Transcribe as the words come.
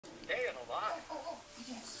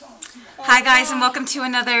Hi guys, and welcome to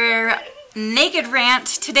another Naked Rant.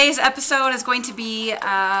 Today's episode is going to be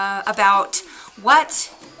about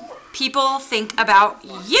what people think about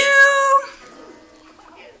you.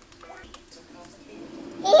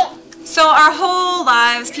 So our whole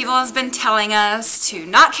lives, people have been telling us to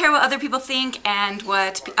not care what other people think, and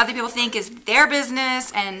what other people think is their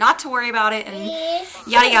business, and not to worry about it, and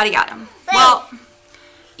yada yada yada. Well,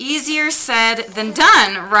 easier said than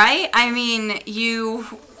done, right? I mean, you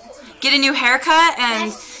get a new haircut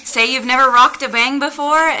and say you've never rocked a bang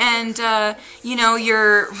before, and you know,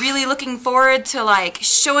 you're really looking forward to like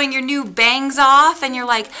showing your new bangs off, and you're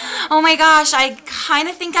like, oh my gosh, I kind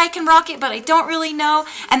of think I can rock it, but I don't really know.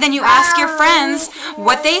 And then you ask your friends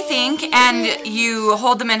what they think, and you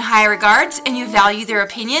hold them in high regards, and you value their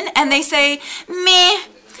opinion, and they say, meh,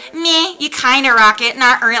 you kind of rock it,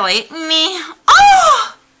 not really, meh.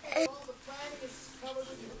 Oh!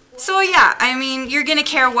 So yeah, I mean, you're going to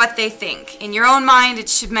care what they think. In your own mind, it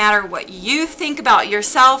should matter what you think about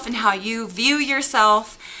yourself and how you view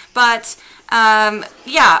yourself. But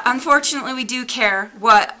yeah, unfortunately, we do care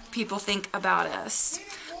what people think about us.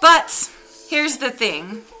 But here's the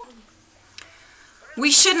thing.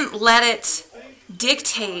 We shouldn't let it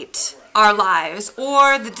dictate our lives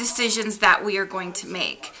or the decisions that we are going to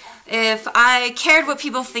make. If I cared what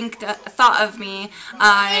people thought of me,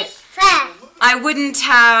 I wouldn't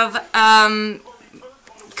have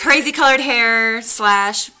crazy colored hair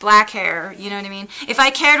 / black hair, you know what I mean? If I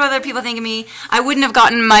cared what other people think of me, I wouldn't have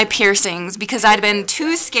gotten my piercings because I'd been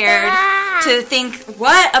too scared to think,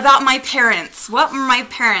 what about my parents? What are my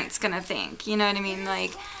parents gonna think? You know what I mean?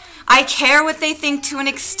 Like, I care what they think to an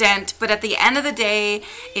extent, but at the end of the day,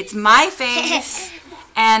 it's my face.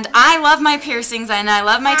 And I love my piercings, and I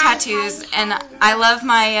love my tattoos, and I love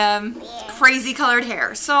my crazy colored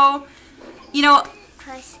hair. So, you know,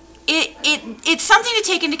 it's something to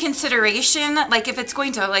take into consideration. Like, if it's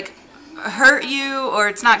going to like hurt you or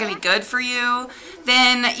it's not going to be good for you,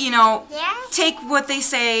 then, you know, take what they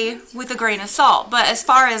say with a grain of salt. But as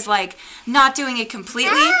far as like not doing it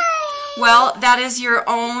completely, well, that is your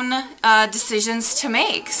own decisions to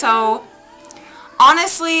make. So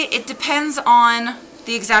honestly, it depends on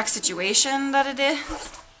the exact situation that it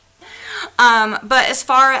is. But as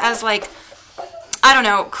far as like, I don't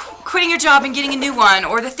know, quitting your job and getting a new one,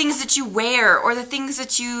 or the things that you wear, or the things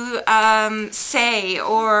that you say,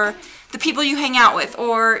 or the people you hang out with,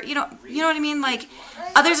 or you know what I mean? Like,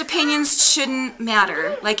 others' opinions shouldn't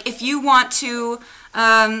matter. Like, if you want to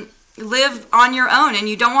live on your own and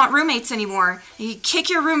you don't want roommates anymore, you kick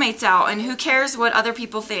your roommates out, and who cares what other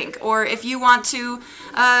people think? Or if you want to,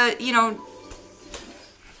 you know,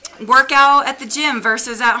 work out at the gym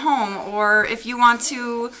versus at home, or if you want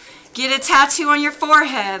to get a tattoo on your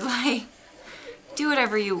forehead, like, do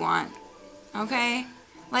whatever you want, okay?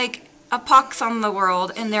 Like, a pox on the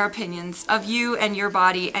world and their opinions of you and your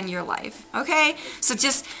body and your life, okay? So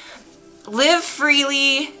just live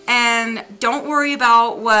freely and don't worry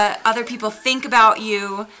about what other people think about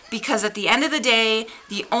you, because at the end of the day,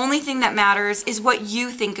 the only thing that matters is what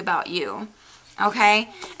you think about you. Okay?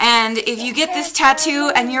 And if you get this tattoo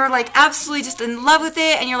and you're like absolutely just in love with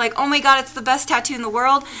it, and you're like, oh my god, it's the best tattoo in the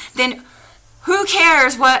world, then who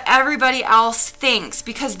cares what everybody else thinks?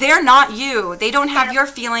 Because they're not you. They don't have your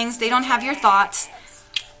feelings. They don't have your thoughts.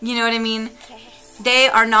 You know what I mean? They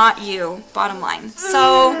are not you, bottom line.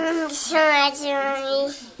 So,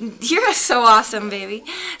 you're so awesome, baby.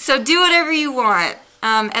 So do whatever you want,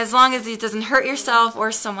 as long as it doesn't hurt yourself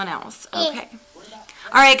or someone else. Okay.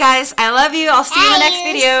 Alright guys, I love you. I'll see you in the next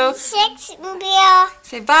video.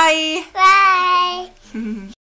 Say bye. Bye.